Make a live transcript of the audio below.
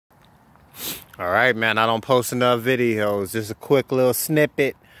Alright, man, I don't post enough videos. Just a quick little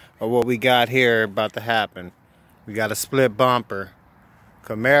snippet of what we got here about to happen. We got a split bumper.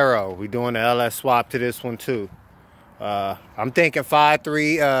 Camero. We doing the LS swap to this one too. I'm thinking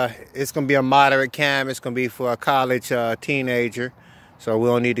 5.3. It's going to be a moderate cam. It's going to be for a college teenager. So we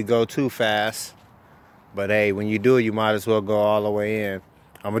don't need to go too fast. But hey, when you do it, you might as well go all the way in.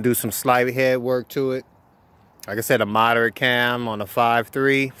 I'm going to do some slight head work to it. Like I said, a moderate cam on a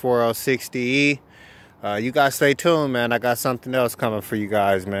 5.3 4L60E. You guys stay tuned, man. I got something else coming for you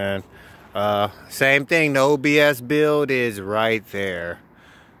guys, man. Same thing, the OBS build is right there.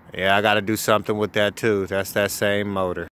 Yeah, I got to do something with that too. That's that same motor.